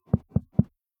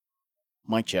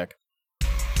Mic check.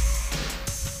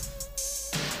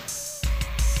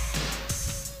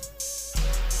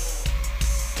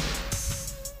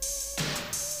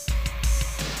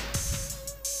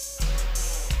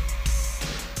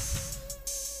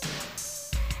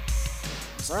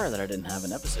 Sorry that I didn't have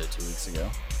an episode 2 weeks ago.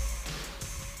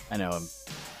 I know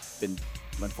I've been,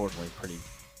 unfortunately, pretty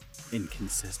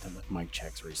inconsistent with mic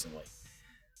checks recently.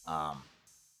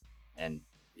 And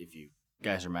if you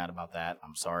guys are mad about that,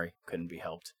 I'm sorry. Couldn't be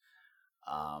helped.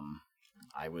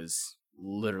 I was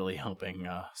literally helping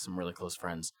some really close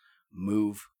friends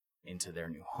move into their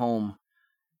new home.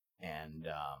 And,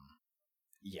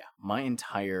 my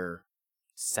entire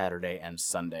Saturday and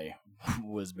Sunday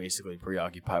was basically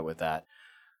preoccupied with that.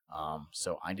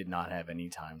 So I did not have any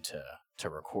time to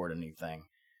record anything.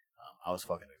 I was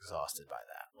fucking exhausted by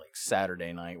that. Like,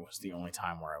 Saturday night was the only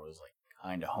time where I was, like,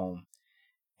 kind of home,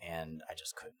 and I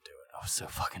just couldn't do it. I was so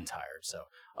fucking tired. So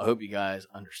I hope you guys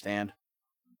understand,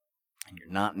 and you're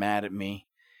not mad at me.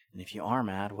 And if you are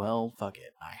mad, well, fuck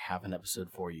it. I have an episode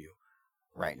for you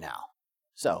right now.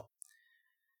 So,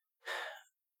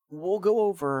 we'll go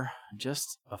over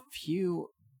just a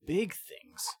few big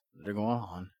things that are going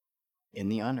on in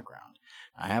the underground.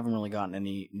 I haven't really gotten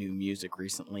any new music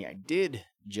recently. I did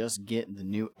just get the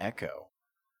new Echo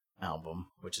album,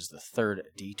 which is the third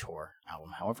Detour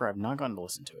album. However, I've not gotten to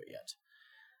listen to it yet.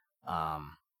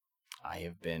 I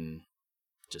have been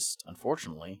just,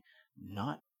 unfortunately,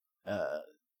 not... I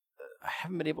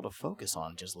haven't been able to focus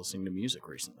on just listening to music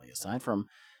recently. Aside from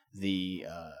the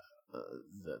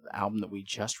album that we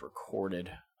just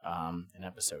recorded in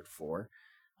episode 4,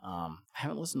 I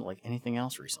haven't listened to like anything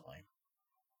else recently.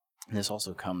 And this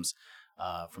also comes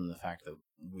from the fact that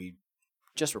we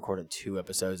just recorded 2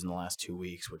 episodes in the last 2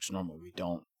 weeks, which normally we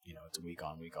don't. It's a week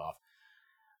on, week off.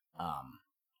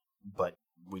 But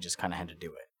we just kind of had to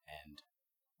do it. And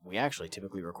we actually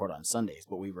typically record on Sundays,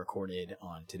 but we recorded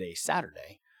on today,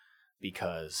 Saturday,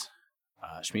 because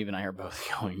Shmeev and I are both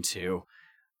going to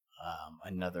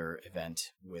another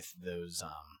event with those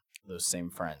same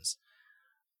friends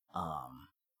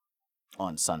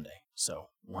on Sunday. So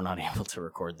we're not able to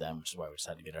record them, which is why we just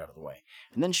had to get it out of the way.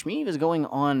 And then Shmeev is going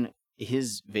on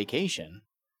his vacation,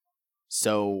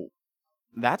 so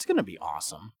that's going to be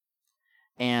awesome.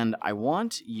 And I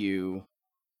want you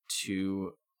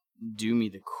to do me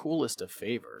the coolest of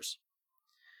favors,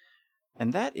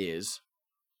 and that is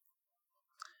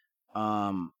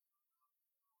on,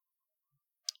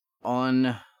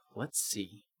 let's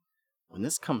see, when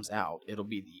this comes out, it'll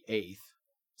be the 8th,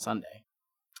 Sunday.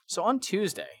 So on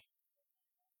Tuesday,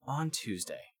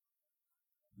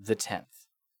 the 10th,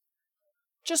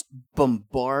 just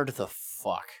bombard the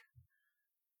fuck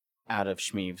out of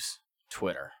Shmeev's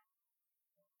Twitter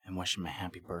and wish him a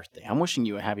happy birthday. I'm wishing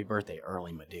you a happy birthday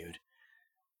early, my dude.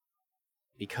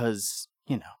 Because,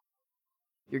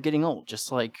 you're getting old,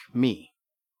 just like me.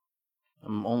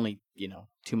 I'm only,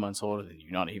 2 months older than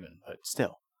you, not even, but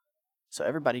still. So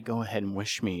everybody go ahead and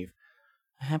wish Shmeev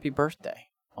a happy birthday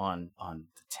on the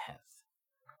 10th.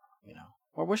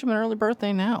 Or wish him an early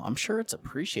birthday now. I'm sure it's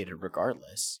appreciated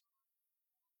regardless.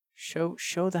 Show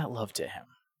that love to him.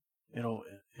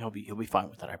 He'll be fine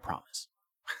with it, I promise.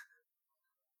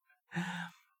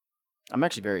 I'm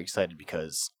actually very excited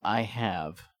because I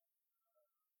have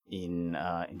in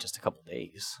just a couple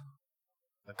days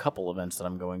a couple events that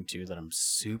I'm going to that I'm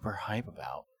super hype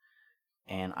about.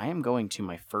 And I am going to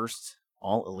my first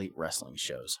All Elite Wrestling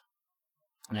shows.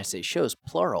 And I say shows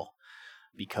plural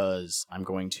because I'm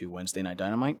going to Wednesday Night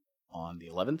Dynamite on the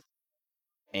 11th.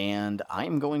 And I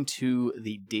am going to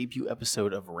the debut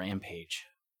episode of Rampage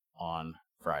on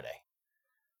Friday.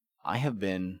 I have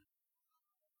been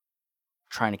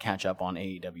trying to catch up on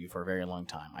AEW for a very long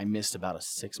time. I missed about a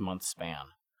 6-month span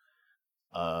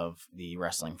of the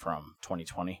wrestling from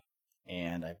 2020.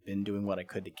 And I've been doing what I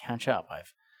could to catch up.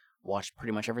 I've watched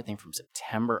pretty much everything from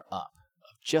September up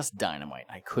of just Dynamite.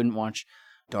 I couldn't watch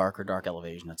Dark or Dark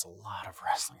Elevation. That's a lot of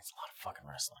wrestling. It's a lot of fucking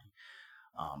wrestling.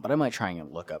 But I might try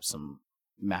and look up some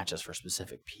matches for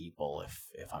specific people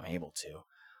if I'm able to.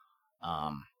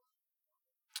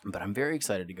 But I'm very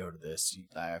excited to go to this.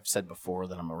 I've said before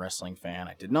that I'm a wrestling fan.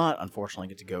 I did not, unfortunately,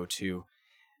 get to go to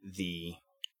the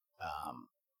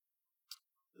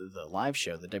live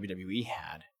show that WWE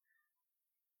had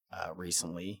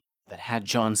recently that had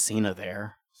John Cena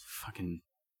there. Fucking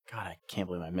God, I can't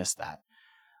believe I missed that.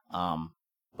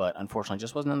 But unfortunately, it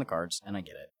just wasn't in the cards, and I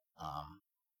get it.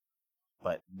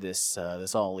 But this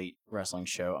All Elite Wrestling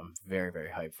show, I'm very, very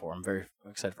hyped for. I'm very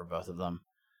excited for both of them.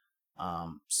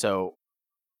 So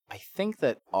I think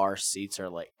that our seats are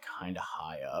like kind of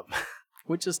high up,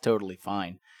 which is totally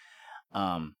fine.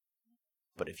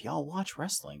 But if y'all watch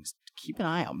wrestling, keep an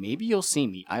eye out. Maybe you'll see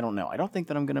me. I don't know. I don't think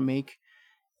that I'm going to make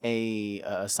a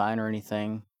sign or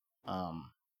anything. I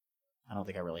don't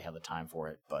think I really have the time for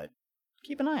it, but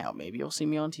keep an eye out. Maybe you'll see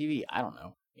me on TV. I don't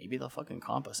know. Maybe they'll fucking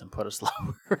comp us and put us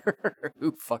lower.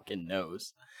 Who fucking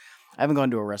knows? I haven't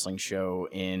gone to a wrestling show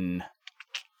in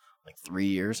like 3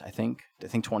 years, I think. I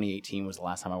think 2018 was the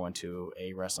last time I went to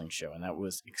a wrestling show, and that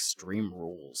was Extreme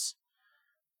Rules.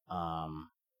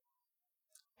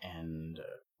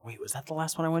 Wait, was that the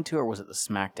last one I went to, or was it the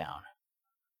SmackDown?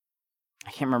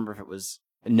 I can't remember if it was...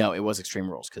 No, it was Extreme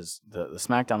Rules, because the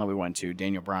SmackDown that we went to,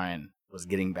 Daniel Bryan was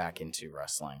getting back into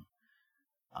wrestling.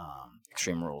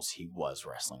 Extreme Rules, he was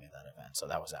wrestling at that event, so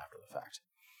that was after the fact.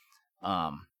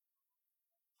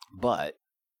 But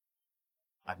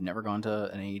I've never gone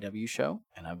to an AEW show,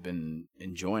 and I've been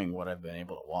enjoying what I've been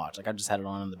able to watch. Like, I just had it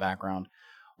on in the background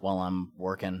while I'm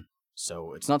working,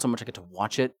 so it's not so much I get to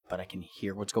watch it, but I can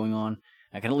hear what's going on.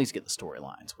 I can at least get the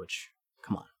storylines, which,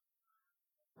 come on.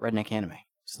 Redneck anime.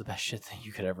 It's the best shit that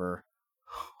you could ever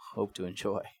hope to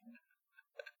enjoy.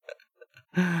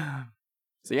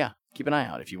 So yeah, keep an eye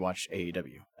out if you watch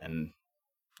AEW. And,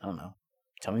 I don't know,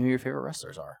 tell me who your favorite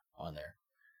wrestlers are on there.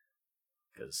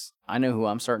 Because I know who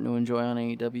I'm starting to enjoy on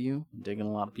AEW. I'm digging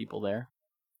a lot of people there.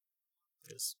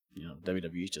 Because,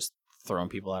 WWE's just throwing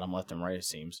people at them left and right, it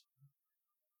seems.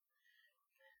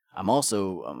 I'm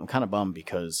kind of bummed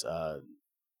because a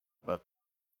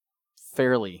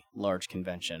fairly large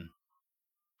convention,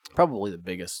 probably the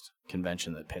biggest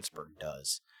convention that Pittsburgh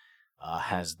does,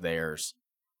 has theirs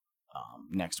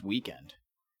next weekend.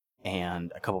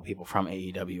 And a couple people from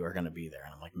AEW are going to be there.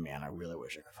 And I'm like, man, I really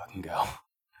wish I could fucking go.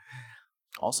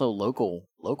 Also, local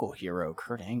hero,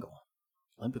 Kurt Angle.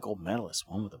 Olympic gold medalist,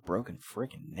 one with a broken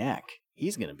freaking neck.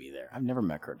 He's going to be there. I've never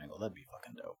met Kurt Angle. That'd be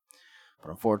fucking dope.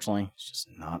 But unfortunately, it's just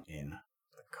not in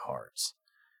the cards.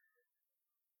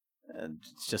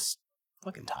 It's just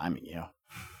fucking timing,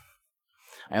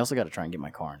 I also got to try and get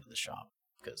my car into the shop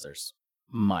because there's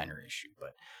minor issue.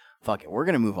 But fuck it, we're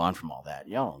going to move on from all that.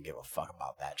 Y'all don't give a fuck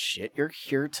about that shit. You're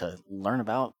here to learn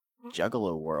about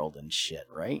Juggalo World and shit,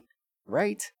 right?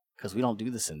 Right? Because we don't do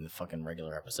this in the fucking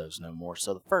regular episodes no more.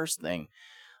 So the first thing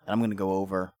that I'm going to go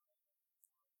over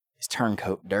is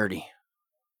Turncoat Dirty.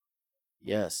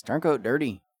 Yes, Turncoat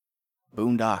Dirty.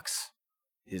 Boondocks,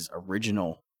 his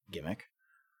original gimmick.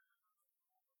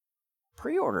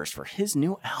 Pre-orders for his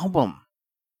new album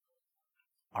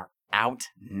are out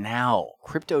now.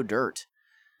 Crypto Dirt,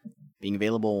 being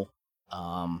available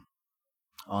on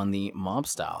the Mob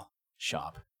Style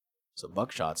shop. So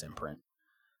Buckshot's imprint.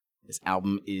 This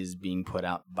album is being put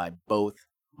out by both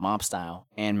Mob Style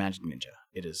and Magic Ninja.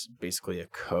 It is basically a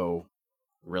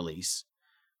co-release,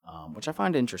 which I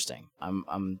find interesting.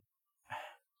 I'm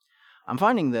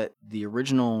finding that the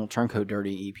original Turncoat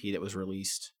Dirty EP that was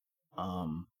released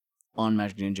on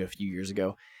Magic Ninja a few years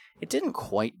ago, it didn't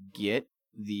quite get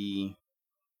the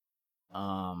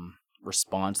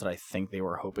response that I think they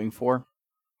were hoping for.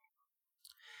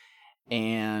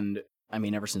 And I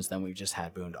mean, ever since then, we've just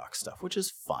had Boondocks stuff, which is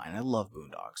fine. I love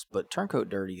Boondocks, but Turncoat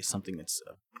Dirty is something that's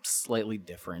slightly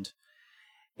different.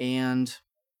 And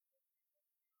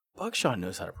Buckshot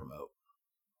knows how to promote.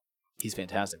 He's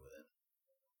fantastic with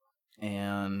it.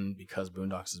 And because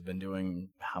Boondocks has been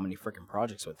doing how many freaking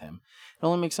projects with him, it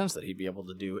only makes sense that he'd be able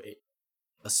to do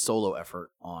a solo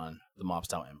effort on the Mob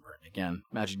Style imprint. Again,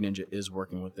 Magic Ninja is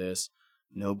working with this.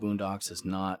 No, Boondocks has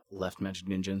not left Magic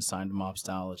Ninja and signed to Mob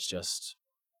Style. It's just...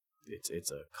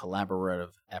 It's a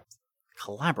collaborative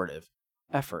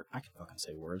effort. I can fucking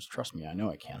say words. Trust me, I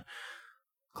know I can.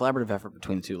 Collaborative effort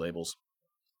between the two labels.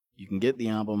 You can get the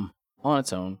album on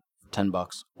its own for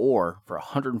 $10, or for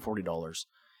 $140,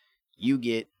 you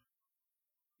get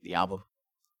the album,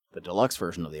 the deluxe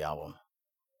version of the album,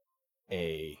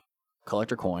 a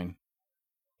collector coin,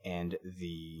 and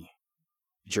the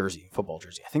jersey, football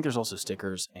jersey. I think there's also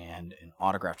stickers and an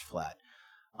autographed flat.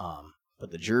 But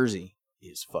the jersey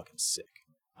is fucking sick.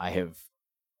 I have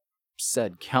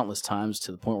said countless times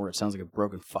to the point where it sounds like a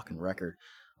broken fucking record,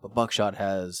 but Buckshot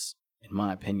has, in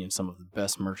my opinion, some of the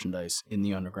best merchandise in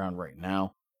the underground right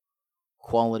now.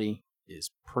 Quality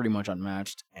is pretty much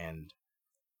unmatched, and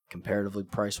comparatively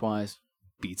price-wise,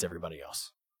 beats everybody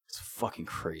else. It's fucking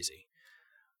crazy.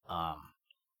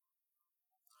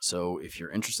 So if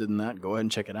you're interested in that, go ahead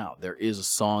and check it out. There is a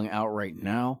song out right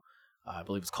now. I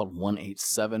believe it's called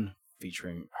 187.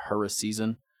 Featuring Hurrah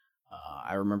Season.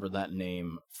 I remember that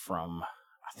name from,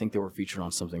 I think they were featured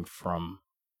on something from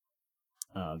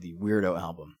the Weirdo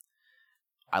album.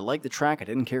 I like the track. I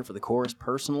didn't care for the chorus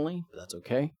personally, but that's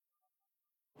okay.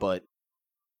 But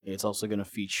it's also going to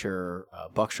feature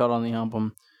Buckshot on the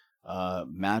album.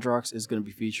 Madrox is going to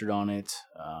be featured on it.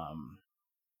 I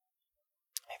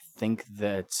think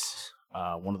that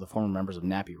one of the former members of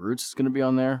Nappy Roots is going to be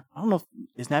on there. I don't know,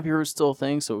 is Nappy Roots still a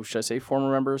thing? So should I say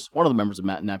former members? One of the members of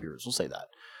Nappy Roots, we'll say that.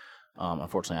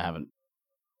 Unfortunately, I haven't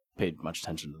paid much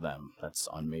attention to them. That's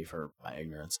on me for my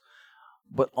ignorance.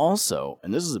 But also,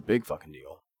 and this is a big fucking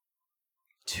deal,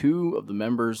 2 of the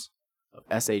members of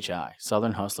SHI,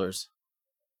 Southern Hustlers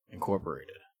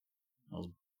Incorporated. That was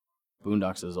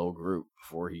Boondocks' old group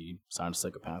before he signed to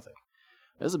Psychopathic.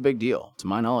 That's a big deal. To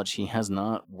my knowledge, he has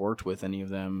not worked with any of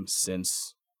them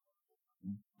since,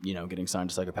 getting signed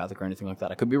to Psychopathic or anything like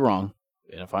that. I could be wrong,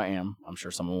 and if I am, I'm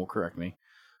sure someone will correct me,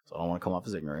 so I don't want to come off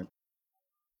as ignorant.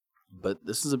 But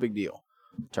this is a big deal.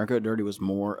 Turncoat Dirty was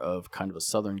more of kind of a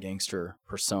Southern gangster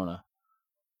persona,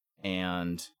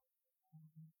 and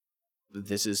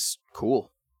this is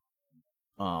cool.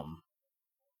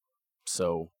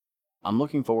 So I'm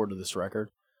looking forward to this record.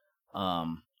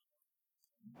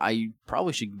 I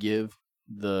probably should give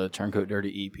the Turncoat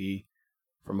Dirty EP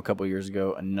from a couple years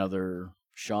ago another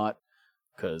shot,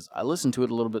 because I listened to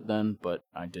it a little bit then, but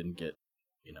I didn't get,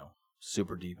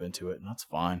 super deep into it, and that's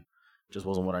fine. It just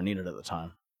wasn't what I needed at the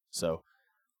time. So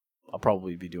I'll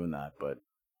probably be doing that, but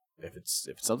if it's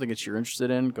something that you're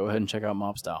interested in, go ahead and check out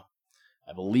Mob Style.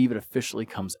 I believe it officially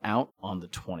comes out on the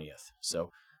 20th,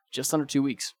 so just under 2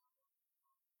 weeks.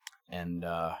 And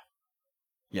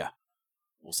yeah,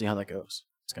 we'll see how that goes.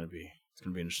 It's gonna be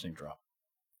an interesting drop.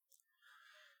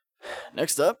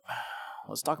 Next up,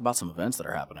 let's talk about some events that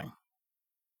are happening.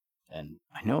 And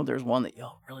I know there's one that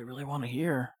y'all really, really want to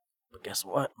hear, but guess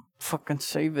what? I'm fucking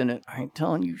saving it. I ain't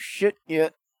telling you shit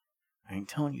yet.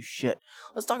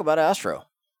 Let's talk about Astro,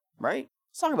 right?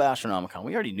 Let's talk about Astronomicon.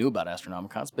 We already knew about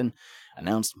Astronomicon. It's been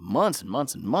announced months and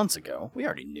months and months ago. We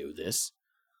already knew this.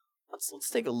 Let's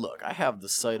take a look. I have the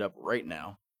site up right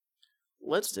now.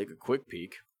 Let's take a quick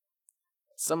peek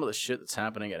at some of the shit that's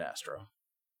happening at Astro.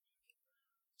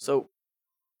 So,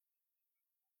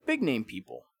 big name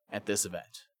people at this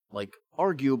event. Like,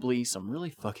 arguably, some really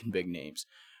fucking big names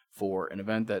for an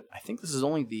event that I think this is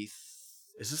only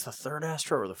is this the 3rd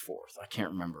Astro or the 4th? I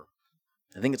can't remember.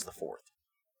 I think it's the 4th.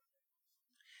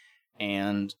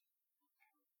 And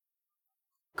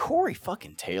Corey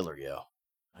fucking Taylor, yo.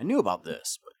 I knew about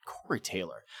this, but Corey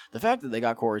Taylor. The fact that they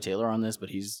got Corey Taylor on this, but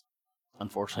he's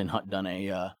unfortunately not done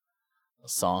a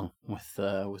song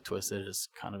with Twisted is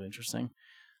kind of interesting.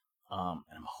 And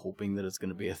I'm hoping that it's going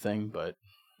to be a thing, but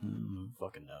who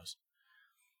fucking knows.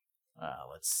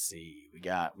 Let's see. We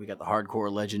got the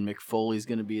hardcore legend Mick Foley's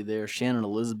going to be there. Shannon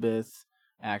Elizabeth,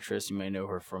 actress, you may know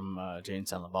her from Jane and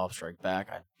Silent Bob Strike Back.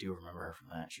 I do remember her from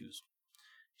that.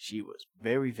 She was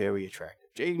very, very attractive.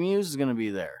 Jay Muse is going to be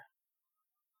there.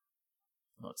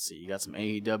 Let's see. You got some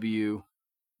AEW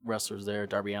wrestlers there.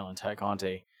 Darby Allin, Ty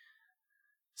Conte,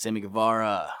 Sammy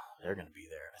Guevara. They're going to be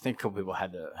there. I think a couple people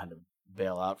had to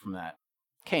bail out from that.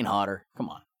 Kane Hodder. Come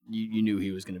on. You knew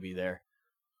he was going to be there.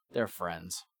 They're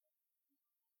friends.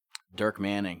 Dirk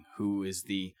Manning, who is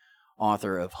the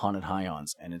author of Haunted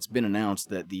Highons, and it's been announced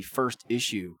that the first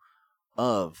issue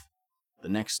of the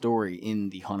next story in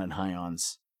the Haunted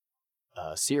Highons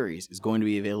series is going to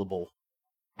be available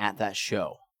at that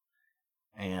show.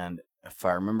 And if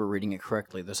I remember reading it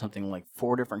correctly, there's something like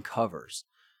 4 different covers,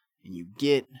 and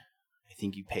I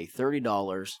think you pay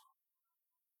 $30.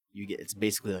 It's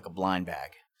basically like a blind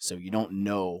bag, so you don't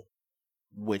know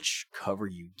which cover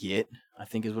you get, I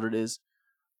think is what it is.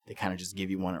 They kind of just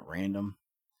give you one at random.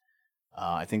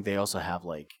 I think they also have,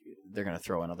 they're going to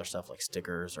throw in other stuff like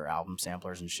stickers or album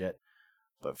samplers and shit.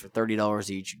 But for $30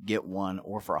 each, you get one,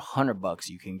 or for $100,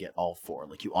 you can get all 4.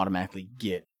 You automatically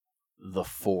get the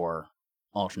 4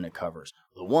 alternate covers.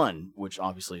 The one, which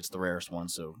obviously it's the rarest one,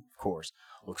 so of course,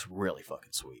 looks really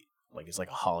fucking sweet. It's like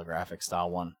a holographic style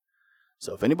one.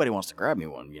 So if anybody wants to grab me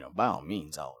one, by all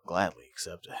means, I'll gladly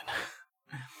accept it.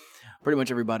 Pretty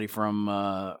much everybody from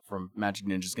Magic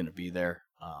Ninja is going to be there.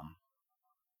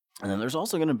 And then there's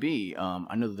also going to be,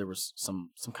 I know that there was some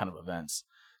kind of events.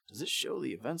 Does it show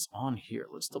the events on here?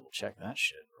 Let's double check that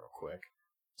shit real quick.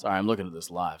 Sorry, I'm looking at this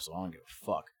live, so I don't give a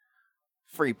fuck.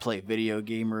 Free play video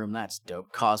game room, that's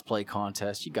dope. Cosplay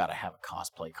contest, you gotta have a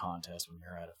cosplay contest when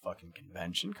you're at a fucking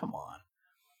convention. Come on.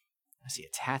 I see a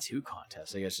tattoo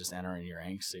contest. I guess just enter in your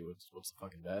angst, see what's the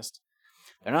fucking best.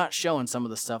 They're not showing some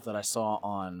of the stuff that I saw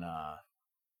on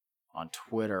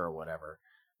Twitter or whatever,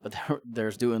 but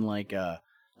there's doing like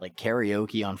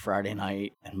karaoke on Friday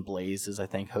night, and Blaze is, I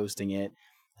think, hosting it.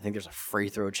 I think there's a free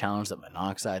throw challenge that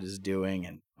Monoxide is doing,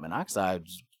 and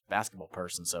Monoxide's a basketball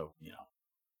person, so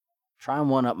try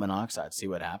and one up Monoxide, see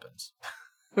what happens.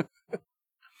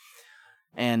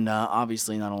 And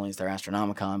obviously, not only is there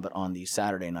Astronomicon, but on the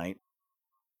Saturday night.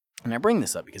 And I bring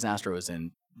this up because Astro is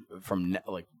in from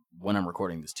like when I'm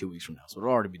recording this 2 weeks from now, so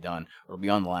it'll already be done. It'll be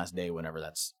on the last day whenever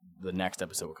that's the next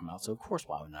episode will come out. So of course,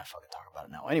 why wouldn't I fucking talk about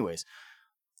it now? Anyways,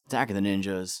 Attack of the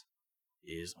Ninjas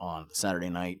is on the Saturday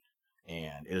night,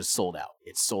 and it is sold out.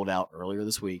 It's sold out earlier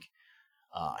this week.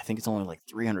 I think it's only like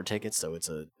 300 tickets, so it's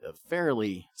a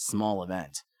fairly small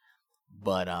event.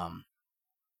 But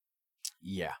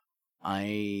yeah,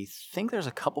 I think there's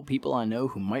a couple people I know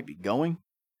who might be going.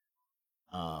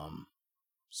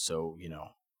 So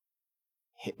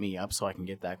hit me up so I can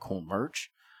get that cool merch.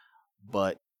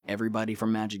 But everybody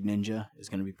from Magic Ninja is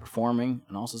going to be performing,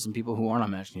 and also some people who aren't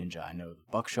on Magic Ninja. I know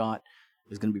the Buckshot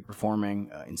is going to be performing.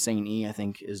 Insane E, I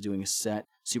think, is doing a set.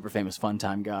 Super Famous Fun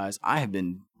Time Guys. I have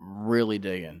been really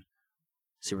digging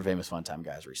Super Famous Fun Time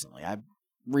Guys recently. I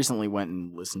recently went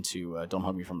and listened to Don't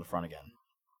Hug Me From the Front Again.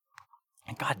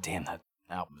 And goddamn, that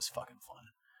album is fucking fun.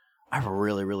 I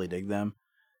really, really dig them.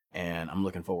 And I'm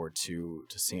looking forward to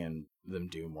seeing them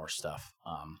do more stuff.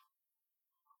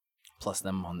 Plus,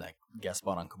 them on that guest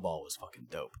spot on Cabal was fucking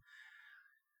dope.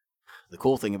 The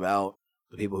cool thing about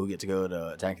the people who get to go to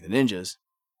Attack of the Ninjas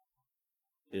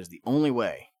is the only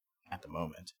way, at the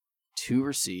moment, to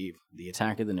receive the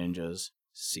Attack of the Ninjas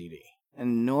CD.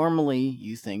 And normally,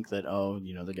 you think that,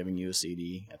 they're giving you a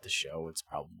CD at the show. It's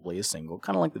probably a single,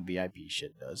 kind of like the VIP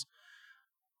shit does.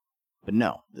 But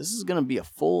no, this is going to be a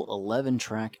full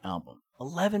 11-track album.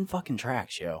 11 fucking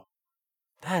tracks, yo.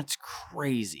 That's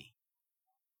crazy.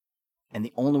 And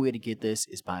the only way to get this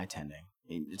is by attending.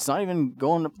 It's not even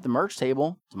going up at the merch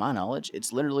table, to my knowledge.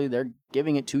 It's literally, they're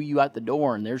giving it to you at the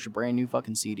door, and there's your brand new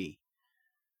fucking CD.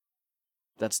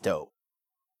 That's dope.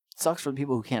 It sucks for the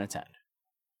people who can't attend.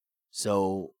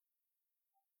 So,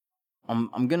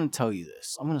 I'm going to tell you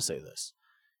this. I'm going to say this.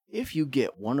 If you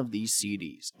get one of these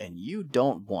CDs and you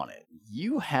don't want it,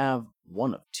 you have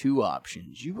one of two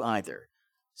options. You either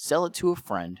sell it to a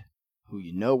friend who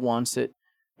you know wants it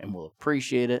and will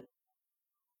appreciate it,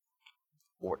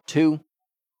 or two,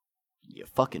 you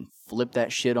fucking flip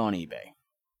that shit on eBay.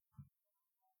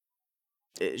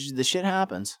 The shit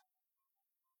happens.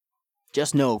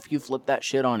 Just know if you flip that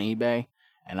shit on eBay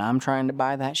and I'm trying to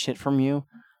buy that shit from you,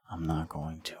 I'm not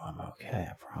going to. I'm okay,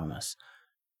 I promise.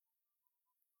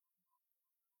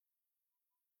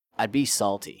 I'd be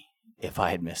salty if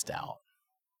I had missed out.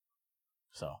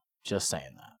 So, just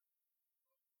saying that.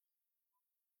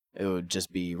 It would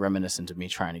just be reminiscent of me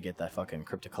trying to get that fucking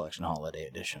Cryptic Collection Holiday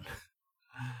Edition.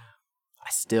 I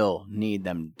still need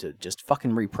them to just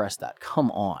fucking repress that.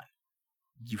 Come on.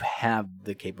 You have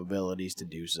the capabilities to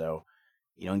do so.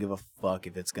 You don't give a fuck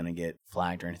if it's gonna get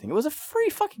flagged or anything. It was a free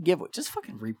fucking giveaway. Just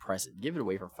fucking repress it. Give it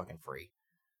away for fucking free.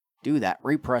 Do that.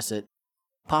 Repress it.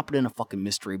 Pop it in a fucking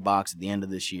mystery box at the end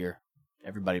of this year.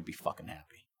 Everybody would be fucking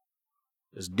happy.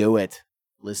 Just do it.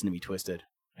 Listen to me, Twisted.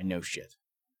 I know shit.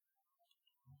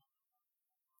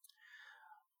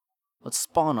 Let's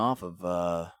spawn off of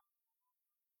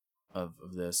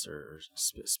this, or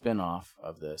spin off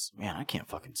of this. Man, I can't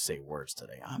fucking say words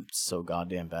today. I'm so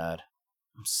goddamn bad.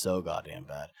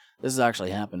 This has actually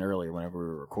happened earlier whenever we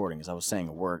were recording, because I was saying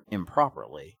a word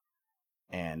improperly,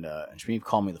 and Shmeev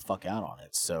called me the fuck out on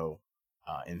it. So,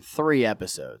 in 3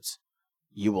 episodes,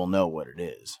 you will know what it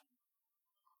is.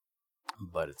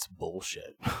 But it's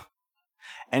bullshit.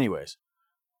 Anyways,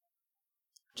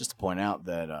 just to point out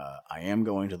that I am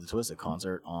going to the Twisted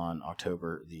concert on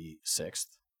October the 6th.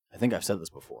 I think I've said this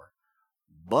before.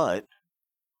 But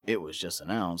it was just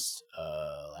announced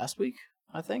last week,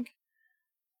 I think,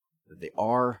 that they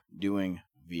are doing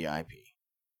VIP.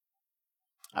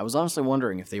 I was honestly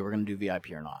wondering if they were going to do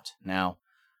VIP or not. Now,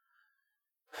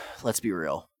 let's be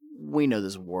real. We know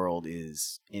this world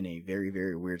is in a very,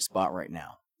 very weird spot right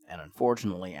now. And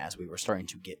unfortunately, as we were starting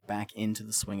to get back into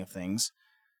the swing of things,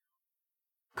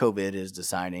 COVID is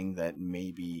deciding that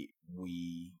maybe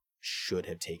we should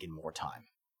have taken more time.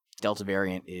 Delta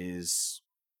variant is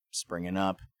springing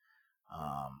up.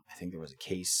 I think there was a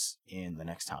case in the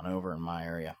next town over in my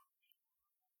area.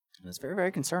 And it's very,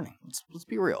 very concerning. Let's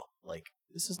be real. Like,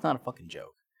 this is not a fucking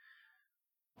joke.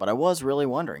 But I was really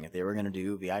wondering if they were going to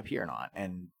do VIP or not.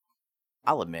 And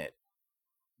I'll admit,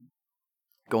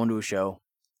 going to a show,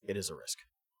 it is a risk.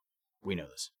 We know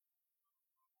this.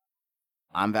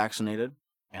 I'm vaccinated,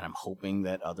 and I'm hoping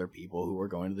that other people who are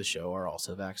going to the show are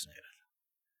also vaccinated.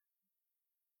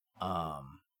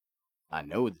 I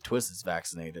know the Twist is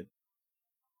vaccinated.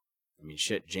 I mean,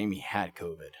 shit, Jamie had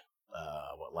COVID.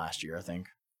 Last year, I think.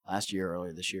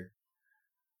 Earlier this year.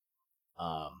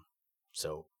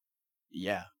 So,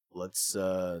 yeah, let's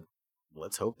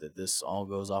let's hope that this all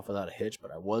goes off without a hitch.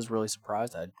 But I was really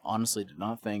surprised. I honestly did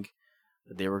not think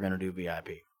that they were going to do VIP.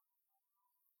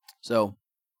 So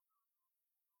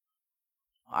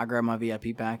I grabbed my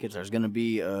VIP package. There's going to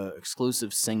be an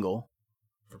exclusive single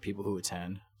for people who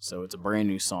attend. So it's a brand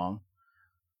new song,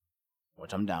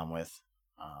 which I'm down with.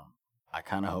 I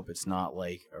kind of hope it's not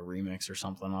like a remix or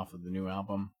something off of the new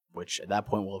album, which at that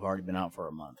point will have already been out for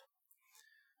a month.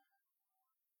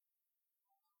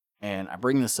 And I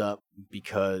bring this up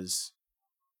because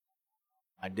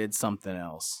I did something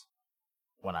else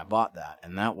when I bought that,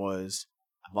 and that was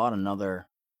I bought another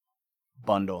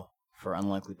bundle for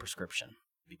Unlikely Prescription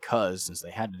because since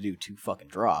they had to do 2 fucking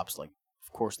drops, like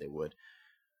of course they would,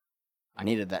 I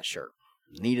needed that shirt.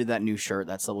 Needed that new shirt.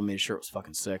 That sublimated shirt was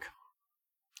fucking sick.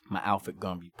 My outfit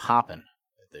gonna be popping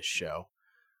at this show.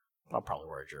 I'll probably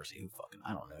wear a jersey. Who fucking,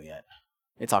 I don't know yet.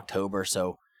 It's October,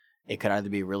 so it could either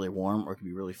be really warm or it could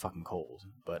be really fucking cold.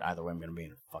 But either way, I'm gonna be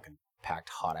in a fucking packed,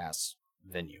 hot-ass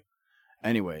venue.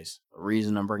 Anyways, the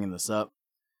reason I'm bringing this up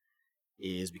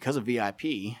is because of VIP,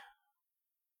 I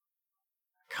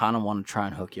kind of want to try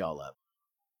and hook y'all up.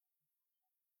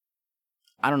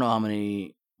 I don't know how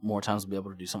many more times we'll be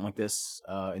able to do something like this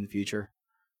in the future.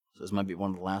 So this might be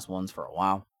one of the last ones for a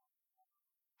while.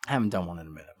 I haven't done one in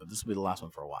a minute, but this will be the last one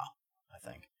for a while, I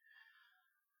think.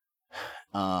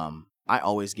 I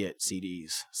always get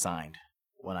CDs signed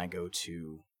when I go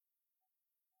to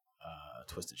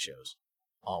Twisted shows.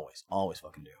 Always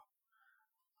fucking do.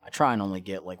 I try and only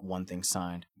get like 1 thing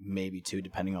signed, maybe 2,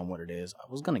 depending on what it is. I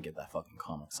was gonna get that fucking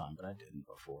comic signed, but I didn't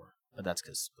before. But that's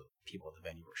because the people at the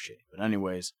venue were shitty. But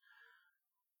anyways,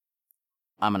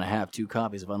 I'm gonna have 2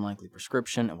 copies of Unlikely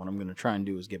Prescription, and what I'm gonna try and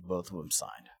do is get both of them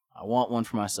signed. I want one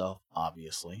for myself,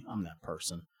 obviously. I'm that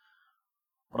person.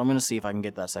 But I'm going to see if I can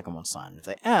get that second one signed. If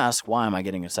they ask, why am I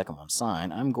getting a second one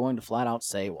signed, I'm going to flat out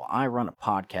say, well, I run a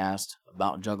podcast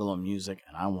about Juggalo music,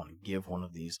 and I want to give one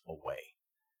of these away.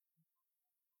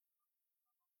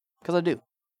 Because I do.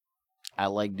 I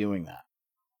like doing that.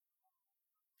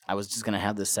 I was just going to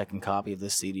have this second copy of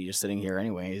this CD just sitting here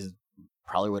anyways.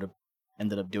 Probably would have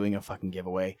ended up doing a fucking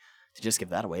giveaway to just give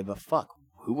that away, but fuck,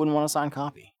 who wouldn't want a signed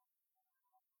copy?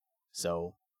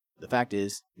 So, the fact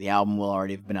is, the album will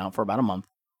already have been out for about a month.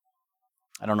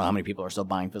 I don't know how many people are still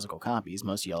buying physical copies.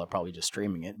 Most of y'all are probably just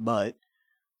streaming it. But,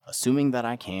 assuming that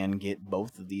I can get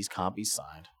both of these copies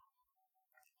signed,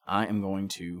 I am going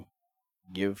to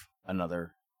give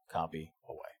another copy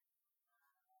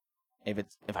away.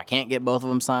 If I can't get both of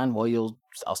them signed, well,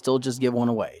 I'll still just give one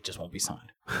away. It just won't be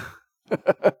signed.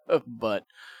 But,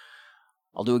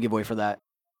 I'll do a giveaway for that.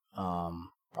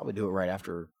 Probably do it right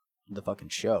after the fucking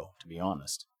show, to be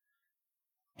honest,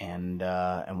 and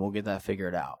we'll get that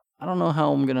figured out. I don't know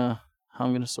how I'm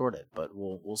gonna sort it, but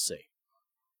we'll see.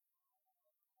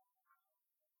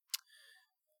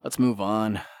 Let's move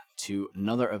on to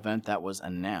another event that was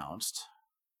announced.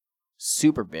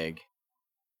 Super big,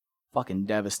 fucking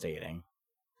devastating.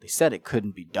 They said it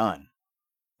couldn't be done,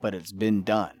 but it's been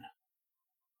done,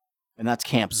 and that's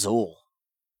Camp Zool.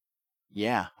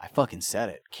 Yeah, I fucking said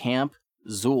it. Camp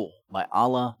Zool by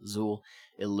Ala Zool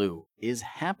Ilu is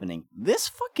happening this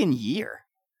fucking year.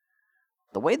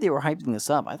 The way they were hyping this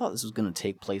up, I thought this was going to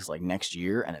take place like next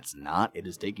year, and it's not. It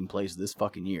is taking place this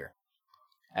fucking year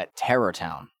at Terror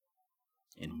Town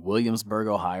in Williamsburg,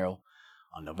 Ohio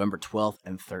on November 12th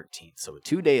and 13th. So a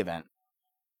 2-day event.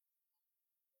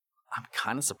 I'm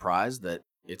kind of surprised that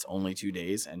it's only 2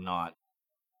 days and not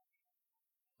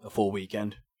a full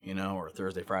weekend, or a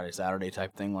Thursday, Friday, Saturday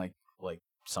type thing like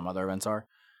some other events are.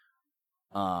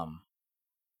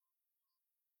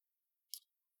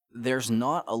 There's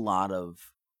not a lot of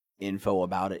info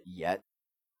about it yet.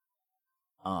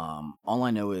 All I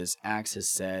know is Axe has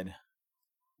said,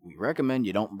 we recommend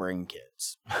you don't bring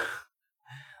kids.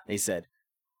 They said,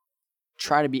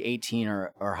 try to be 18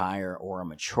 or higher, or a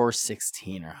mature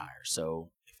 16 or higher.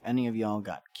 So if any of y'all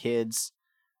got kids,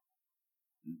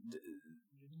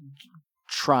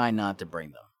 try not to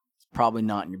bring them. Probably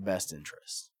not in your best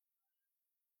interest.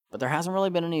 But there hasn't really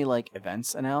been any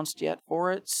events announced yet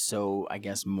for it, so I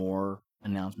guess more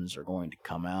announcements are going to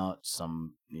come out.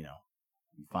 Some,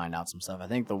 find out some stuff. I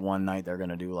think the one night they're going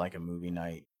to do a movie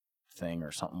night thing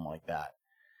or something like that.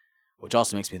 Which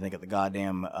also makes me think of the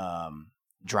goddamn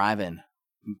drive-in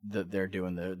that they're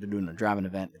doing. They're doing a drive-in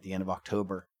event at the end of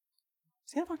October.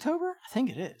 Is it the end of October? I think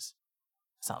it is.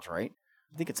 Sounds right.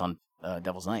 I think it's on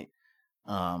Devil's Night.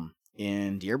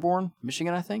 In Dearborn,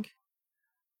 Michigan, I think.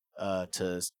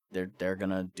 They're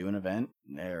gonna do an event.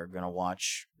 They're gonna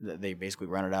watch. They basically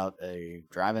rented out a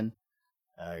drive-in.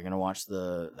 You're gonna watch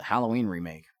the Halloween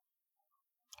remake.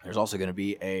 There's also gonna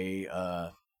be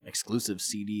a exclusive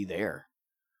CD there.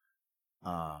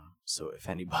 So if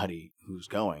anybody who's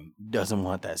going doesn't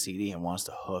want that CD and wants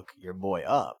to hook your boy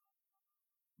up,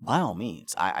 by all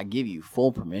means, I give you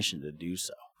full permission to do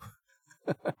so.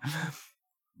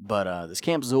 But this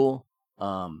Camp Zool,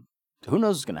 who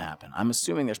knows what's going to happen? I'm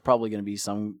assuming there's probably going to be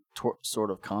some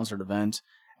sort of concert event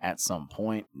at some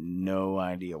point. No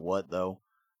idea what, though.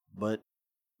 But,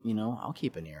 I'll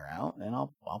keep an ear out, and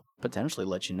I'll potentially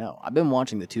let you know. I've been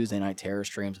watching the Tuesday Night Terror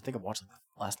streams. I think I've watched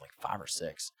the last, 5 or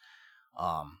 6.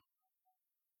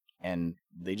 And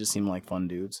they just seem like fun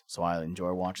dudes, so I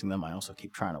enjoy watching them. I also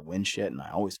keep trying to win shit, and I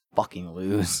always fucking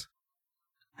lose.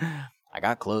 I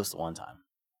got close one time.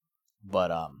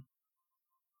 But,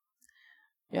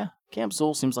 yeah, Camp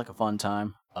Zool seems like a fun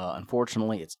time.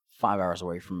 Unfortunately, it's 5 hours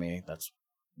away from me. That's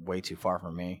way too far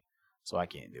from me, so I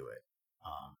can't do it.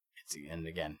 And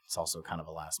again, it's also kind of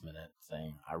a last-minute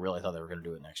thing. I really thought they were going to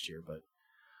do it next year, but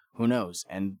who knows?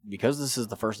 And because this is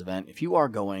the first event, if you are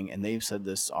going, and they've said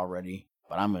this already,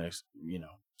 but I'm going to,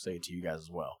 say it to you guys as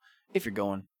well. If you're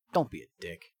going, don't be a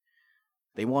dick.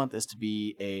 They want this to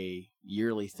be a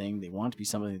yearly thing. They want it to be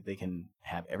something that they can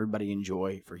have everybody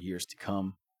enjoy for years to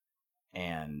come.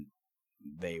 And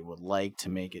they would like to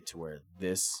make it to where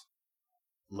this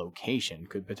location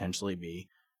could potentially be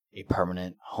a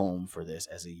permanent home for this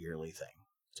as a yearly thing.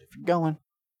 So if you're going,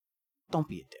 don't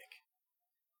be a dick.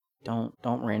 Don't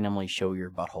randomly show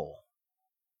your butthole.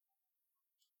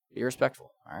 Be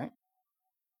respectful, all right?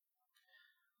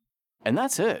 And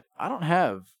that's it. I don't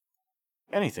have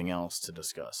anything else to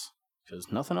discuss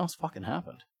because nothing else fucking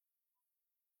happened.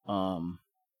 So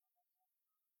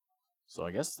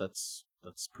I guess that's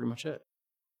pretty much it.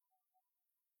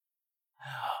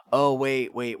 Oh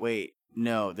wait.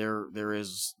 No, there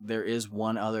is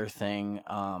one other thing.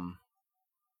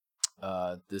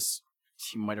 This,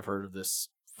 you might have heard of this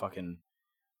fucking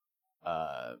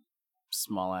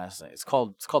small ass thing. It's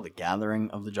called The Gathering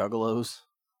of the Juggalos.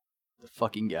 The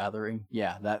fucking Gathering.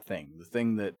 Yeah, that thing. The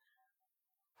thing that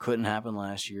couldn't happen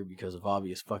last year because of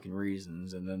obvious fucking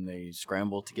reasons, and then they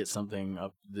scrambled to get something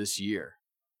up this year.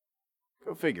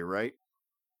 Go figure, right?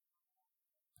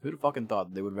 Who'd have fucking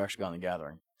thought they would have actually gone The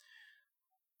Gathering?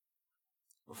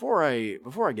 Before I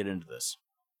get into this,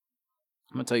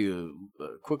 I'm gonna tell you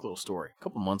a quick little story. A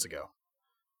couple months ago,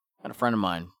 I had a friend of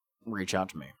mine reach out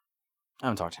to me. I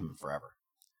haven't talked to him in forever.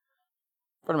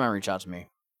 A friend of mine reached out to me,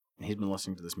 and he's been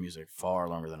listening to this music far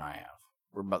longer than I have.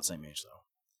 We're about the same age, though.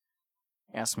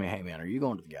 He asked me, "Hey, man, are you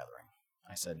going to The Gathering?"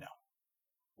 I said no.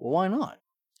 Well, why not?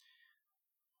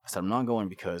 I said, I'm not going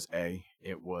because, A,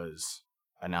 it was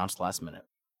announced last minute.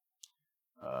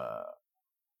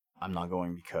 I'm not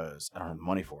going because I don't have the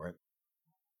money for it.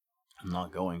 I'm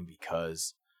not going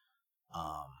because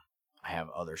I have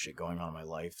other shit going on in my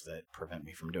life that prevent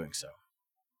me from doing so.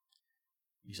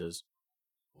 He says,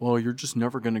 well, you're just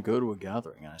never going to go to a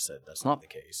gathering. And I said, that's not the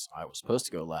case. I was supposed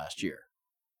to go last year.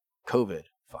 COVID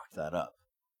fucked that up.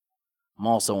 I'm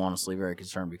also honestly very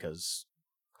concerned because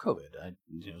COVID,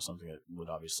 something that would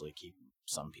obviously keep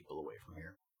some people away from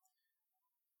here.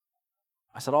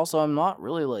 I said also, I'm not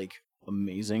really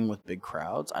amazing with big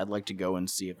crowds. I'd like to go and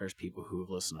see if there's people who have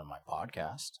listened to my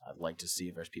podcast. I'd like to see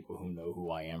if there's people who know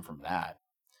who I am from that.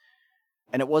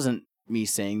 And it wasn't me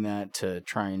saying that to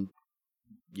try and,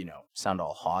 sound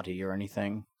all haughty or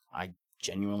anything. I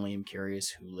genuinely am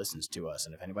curious who listens to us.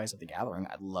 And if anybody's at the gathering,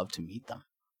 I'd love to meet them.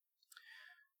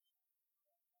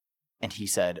 And he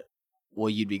said, well,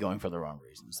 you'd be going for the wrong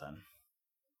reasons then.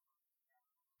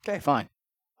 Okay, fine.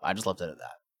 I just left it at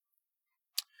that.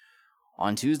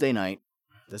 On Tuesday night,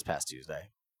 this past Tuesday,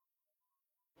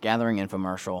 Gathering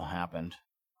infomercial happened,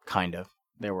 kind of.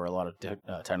 There were a lot of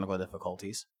technical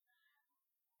difficulties,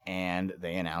 and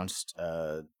they announced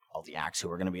all the acts who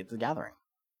were going to be at the Gathering.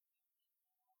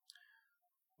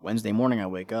 Wednesday morning, I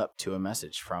wake up to a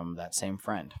message from that same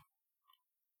friend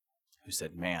who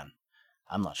said, man,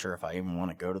 I'm not sure if I even want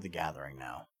to go to the Gathering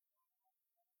now.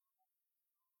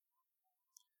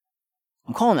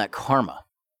 I'm calling that karma.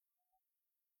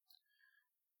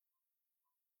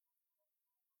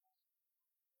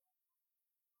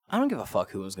 I don't give a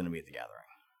fuck who was going to be at the Gathering.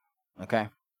 Okay?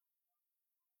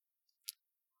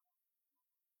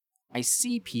 I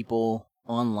see people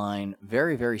online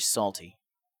very, very salty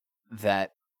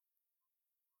that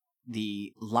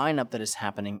the lineup that is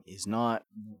happening is not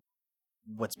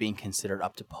what's being considered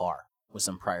up to par with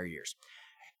some prior years.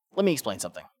 Let me explain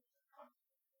something.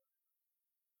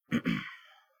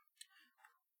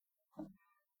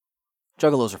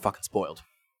 Juggalos are fucking spoiled.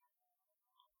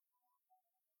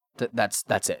 That's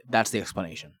it. That's the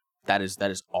explanation. That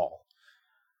is all.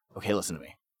 Okay, listen to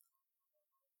me.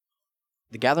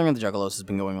 the Gathering of the Juggalos has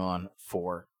been going on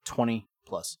for 20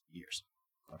 plus years.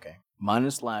 Okay.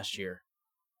 Minus last year,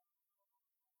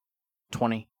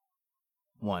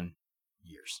 21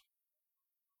 years.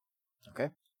 Okay.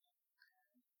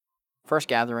 First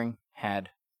gathering had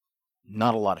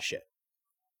not a lot of shit.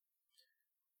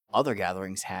 Other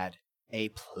gatherings had a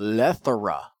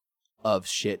plethora of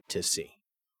shit to see.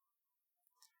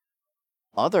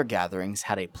 Other gatherings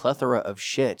had a plethora of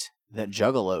shit that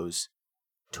Juggalos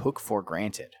took for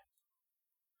granted.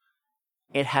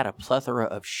 It had a plethora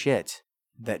of shit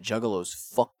that Juggalos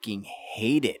fucking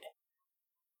hated.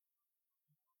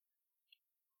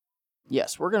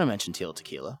 Yes, we're going to mention Tila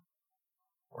Tequila.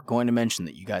 We're going to mention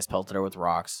that you guys pelted her with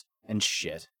rocks and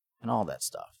shit and all that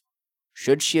stuff.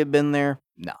 Should she have been there?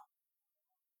 No.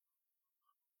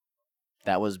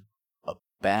 That was a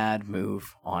bad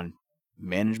move on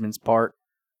management's part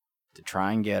to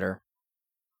try and get her.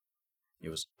 It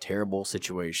was a terrible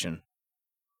situation.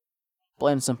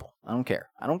 Plain and simple. I don't care.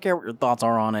 I don't care what your thoughts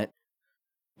are on it.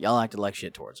 Y'all acted like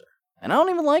shit towards her. And I don't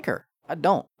even like her. I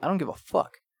don't give a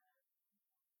fuck.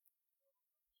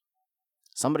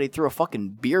 Somebody threw a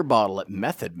fucking beer bottle at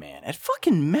Method Man. At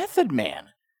fucking Method Man?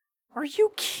 Are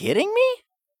you kidding me?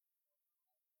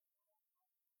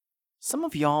 Some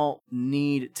of y'all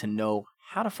need to know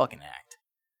how to fucking act.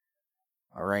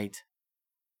 Alright?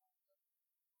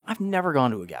 I've never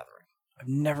gone to a gathering. I've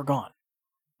never gone.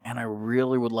 And I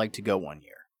really would like to go one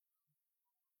year.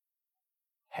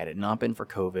 Had it not been for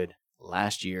COVID,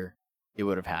 last year, it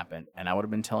would have happened. And I would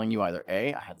have been telling you either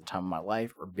A, I had the time of my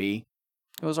life, or B,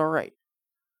 it was alright.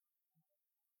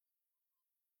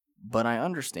 But I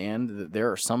understand that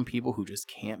there are some people who just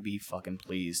can't be fucking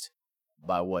pleased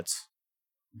by what's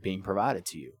being provided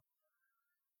to you.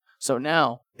 So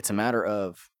now, it's a matter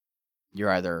of you're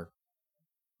either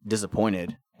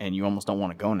disappointed and you almost don't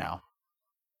want to go now,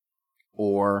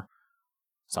 or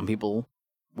some people,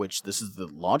 which this is the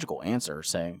logical answer,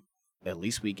 saying, at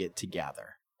least we get to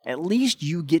gather. At least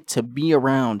you get to be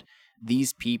around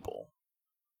these people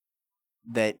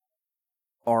that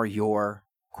are your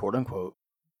quote-unquote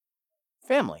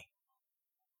family.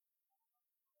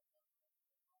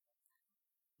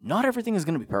 Not everything is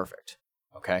going to be perfect,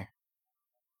 okay?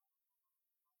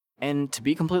 And to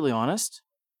be completely honest,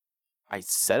 I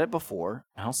said it before,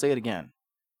 and I'll say it again.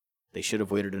 They should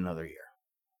have waited another year.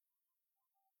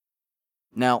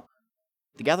 Now,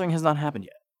 the gathering has not happened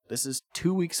yet. This is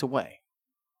 2 weeks away.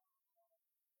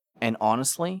 And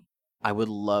honestly, I would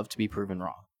love to be proven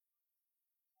wrong.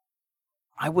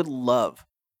 I would love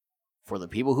for the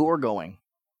people who are going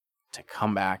to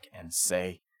come back and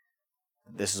say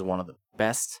this is one of the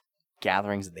best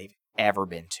gatherings that they've ever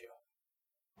been to.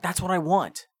 That's what I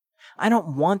want. I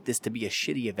don't want this to be a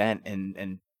shitty event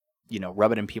and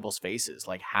rub it in people's faces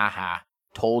like, haha,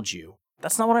 told you.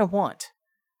 That's not what I want.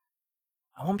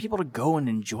 I want people to go and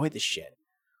enjoy the shit.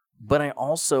 But I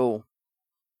also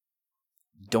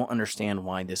don't understand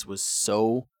why this was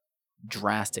so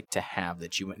drastic to have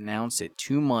that you announce it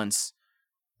 2 months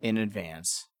in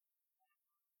advance,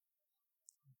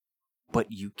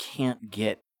 but you can't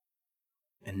get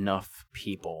enough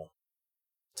people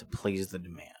to please the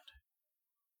demand.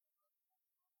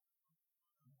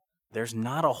 There's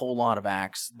not a whole lot of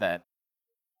acts that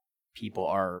people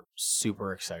are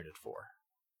super excited for.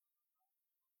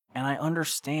 And I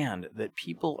understand that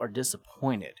people are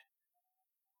disappointed,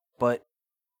 but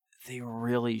they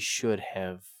really should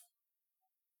have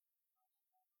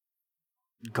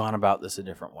gone about this a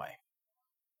different way.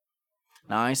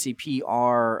 Now, ICP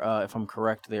are, if I'm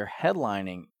correct, they're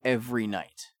headlining every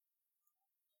night.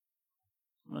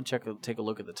 I'm going to take a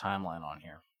look at the timeline on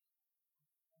here.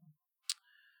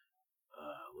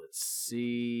 Let's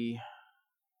see.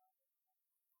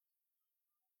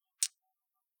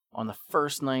 On the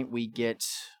first night, we get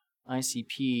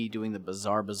ICP doing the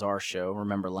Bizarre Bazaar show.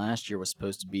 Remember, last year was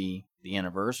supposed to be the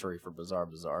anniversary for Bizarre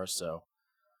Bazaar, so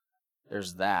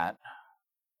there's that.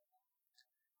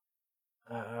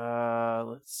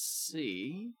 Let's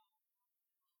see.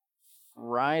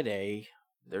 Friday,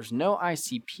 there's no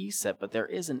ICP set, but there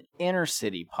is an Inner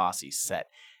City Posse set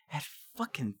at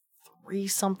fucking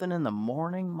 3-something in the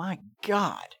morning. My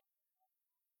God.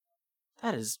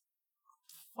 That is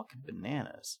fucking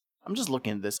bananas. I'm just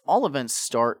looking at this. All events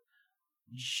start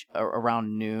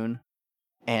around noon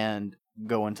and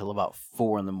go until about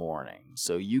 4 in the morning.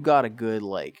 So you got a good,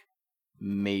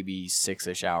 maybe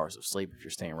 6-ish hours of sleep if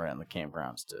you're staying right on the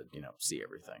campgrounds to, see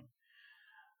everything.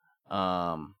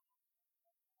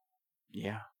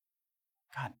 Yeah.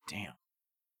 God damn.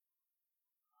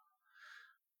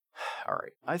 All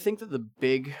right. I think that the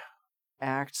big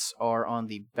acts are on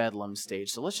the Bedlam stage.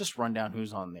 So let's just run down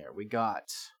who's on there. We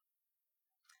got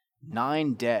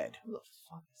 9 Dead. Who the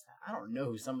fuck is that? I don't know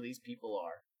who some of these people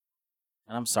are.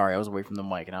 And I'm sorry, I was away from the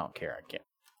mic and I don't care. I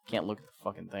can't look at the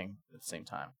fucking thing at the same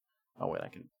time. Oh wait, I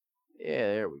can. Yeah,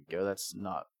 there we go. That's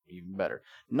not even better.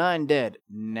 9 Dead.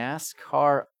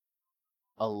 NASCAR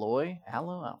Alloy?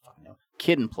 Allo? I don't fucking know.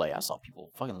 Kid and Play. I saw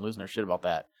people fucking losing their shit about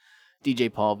that.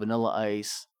 DJ Paul, Vanilla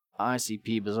Ice,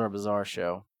 ICP, Bizarre Bizarre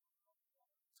Show.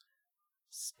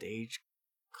 Stage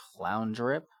Clown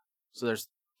Drip. So there's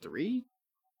 3?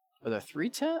 Are there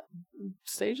 3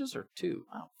 stages or 2?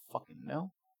 I don't fucking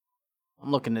know.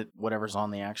 I'm looking at whatever's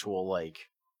on the actual, like,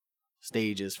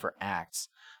 stages for acts.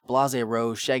 Blase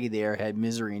Rose, Shaggy the Airhead,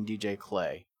 Misery, and DJ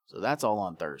Clay. So that's all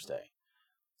on Thursday.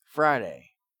 Friday.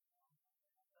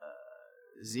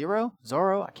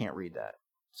 Zorro? I can't read that.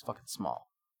 It's fucking small.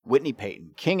 Whitney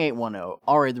Payton, King 810,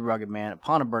 R.A. the Rugged Man,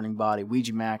 Upon a Burning Body,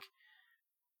 Ouija Mac.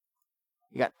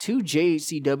 You got 2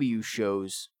 JCW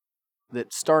shows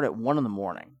that start at 1 in the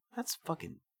morning. That's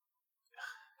fucking...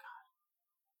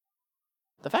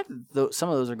 God. The fact that some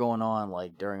of those are going on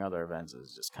like during other events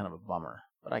is just kind of a bummer,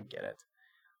 but I get it.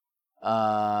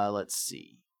 Let's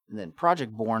see. And then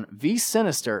Project Born, V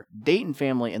Sinister, Dayton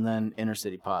Family, and then Inner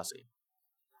City Posse.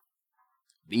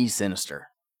 V Sinister.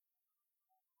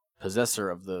 Possessor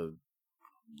of the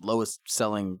lowest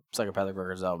selling Psychopathic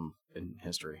Records album in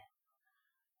history.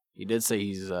 He did say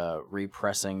he's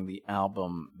repressing the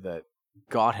album that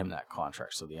got him that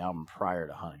contract, so the album prior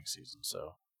to hunting season.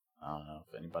 So I don't know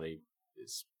if anybody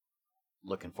is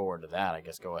looking forward to that. I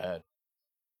guess go ahead.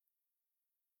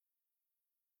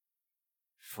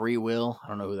 Free Will, I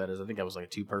don't know who that is. I think that was like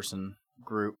a 2-person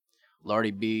group.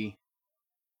 Lardy B,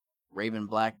 Raven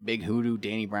Black, Big Hoodoo,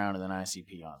 Danny Brown, and then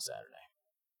ICP on Saturday.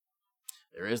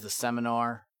 There is the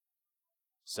seminar.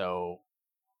 So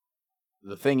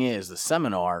the thing is, the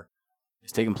seminar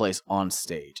is taking place on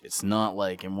stage. It's not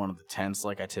like in one of the tents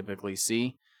like I typically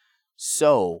see.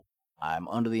 So I'm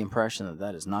under the impression that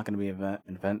that is not going to be an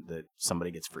event that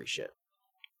somebody gets free shit.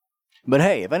 But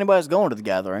hey, if anybody's going to the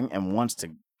gathering and wants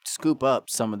to scoop up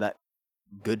some of that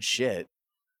good shit,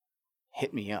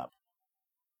 hit me up.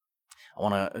 I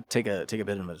want to take a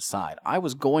bit of an aside. I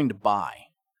was going to buy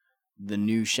the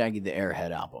new Shaggy the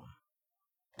Airhead album.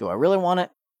 Do I really want it?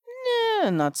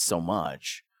 Nah, not so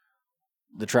much.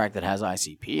 The track that has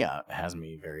ICP out has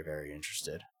me very, very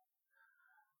interested.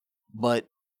 But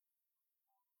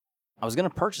I was going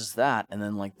to purchase that and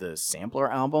then like the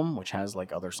sampler album, which has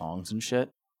like other songs and shit.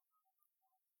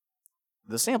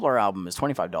 The sampler album is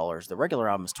 $25. The regular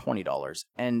album is $20.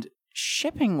 And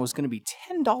shipping was going to be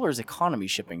 $10 economy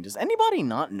shipping. Does anybody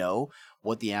not know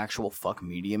what the actual fuck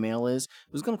media mail is?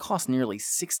 It was going to cost nearly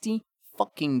 $60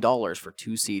 fucking for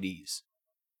 2 CDs.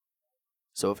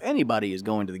 So if anybody is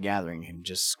going to the gathering and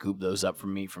just scoop those up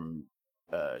from me from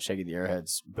Shaggy the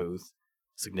Airhead's booth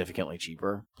significantly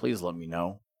cheaper, please let me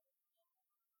know.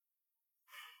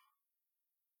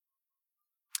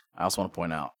 I also want to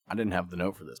point out, I didn't have the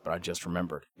note for this, but I just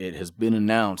remembered. It has been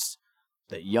announced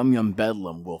that Yum Yum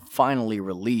Bedlam will finally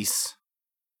release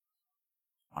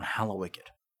on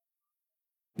Hallowicked.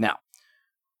 Now,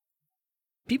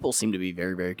 people seem to be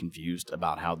very, very confused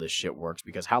about how this shit works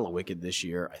because Hallowicked this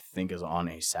year, I think, is on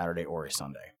a Saturday or a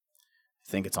Sunday.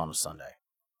 I think it's on a Sunday.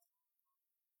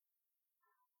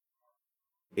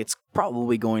 It's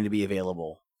probably going to be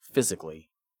available physically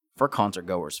for concert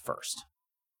goers first.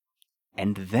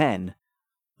 And then,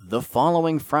 the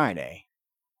following Friday,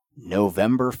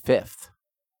 November 5th,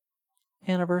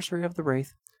 anniversary of the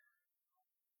Wraith,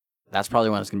 that's probably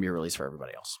when it's going to be released for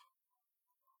everybody else.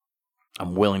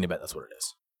 I'm willing to bet that's what it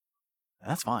is.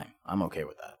 That's fine. I'm okay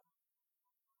with that.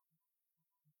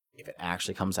 If it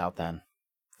actually comes out then,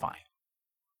 fine.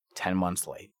 10 months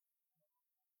late.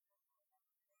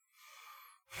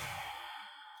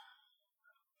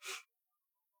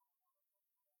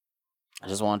 I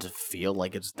just want it to feel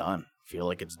like it's done. Feel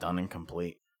like it's done and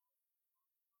complete.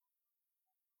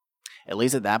 At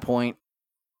least at that point,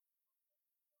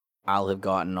 I'll have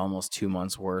gotten almost 2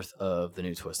 months worth of the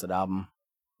new Twisted album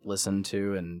listened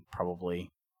to, and probably,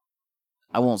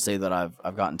 I won't say that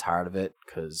I've gotten tired of it,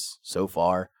 because so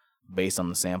far, based on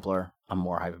the sampler, I'm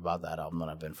more hyped about that album than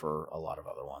I've been for a lot of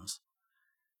other ones.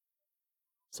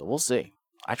 So we'll see.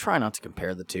 I try not to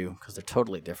compare the two, because they're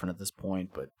totally different at this point,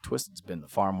 but Twisted's been the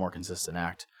far more consistent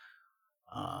act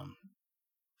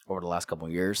over the last couple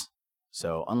of years.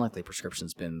 So Unlikely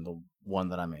Prescription's been the one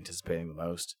that I'm anticipating the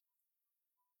most.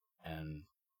 And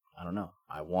I don't know.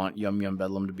 I want Yum Yum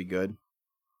Bedlam to be good.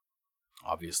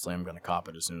 Obviously, I'm going to cop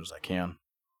it as soon as I can.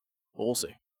 But we'll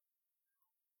see.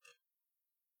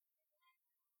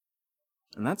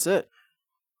 And that's it.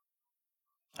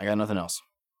 I got nothing else.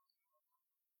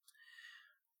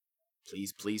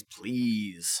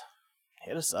 please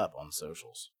hit us up on the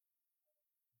socials.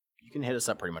 You can hit us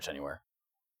up pretty much anywhere.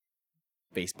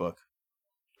 Facebook,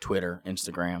 Twitter,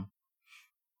 Instagram.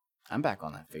 I'm back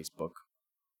on that Facebook.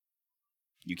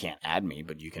 You can't add me,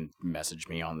 but you can message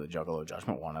me on the Juggalo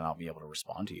Judgment one, and I'll be able to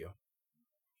respond to you.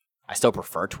 I still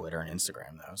prefer Twitter and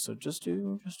Instagram, though, so just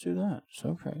do that. It's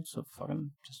okay. So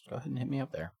fucking just go ahead and hit me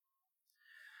up there.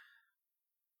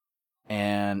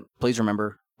 And please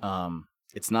remember,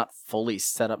 it's not fully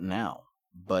set up now,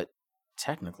 but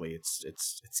technically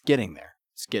it's getting there.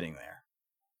 It's getting there.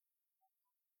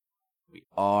 We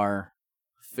are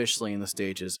officially in the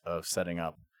stages of setting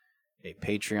up a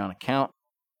Patreon account.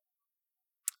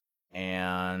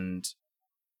 And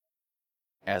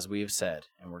as we have said,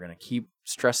 and we're going to keep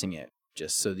stressing it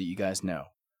just so that you guys know,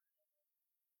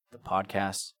 the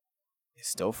podcast is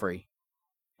still free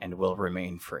and will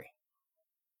remain free.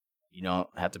 You don't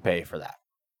have to pay for that.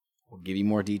 We'll give you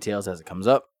more details as it comes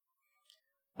up.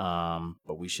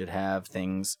 But we should have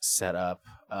things set up,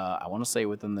 I want to say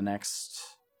hopefully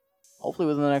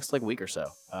within the next like week or so,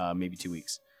 maybe 2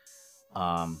 weeks.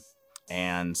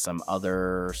 And some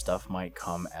other stuff might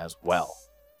come as well.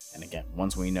 And again,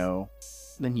 once we know,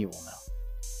 then you will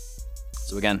know.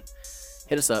 So again,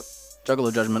 hit us up,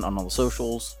 Juggalo Judgment on all the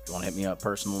socials. If you want to hit me up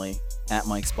personally, at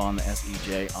Mike Spawn, the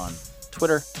SEJ on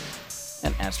Twitter,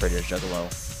 and at Straight Edge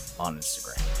Juggalo on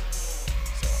Instagram. So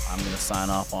I'm going to sign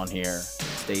off on here.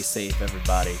 Stay safe,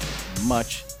 everybody.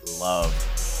 Much love.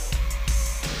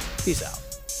 Peace out.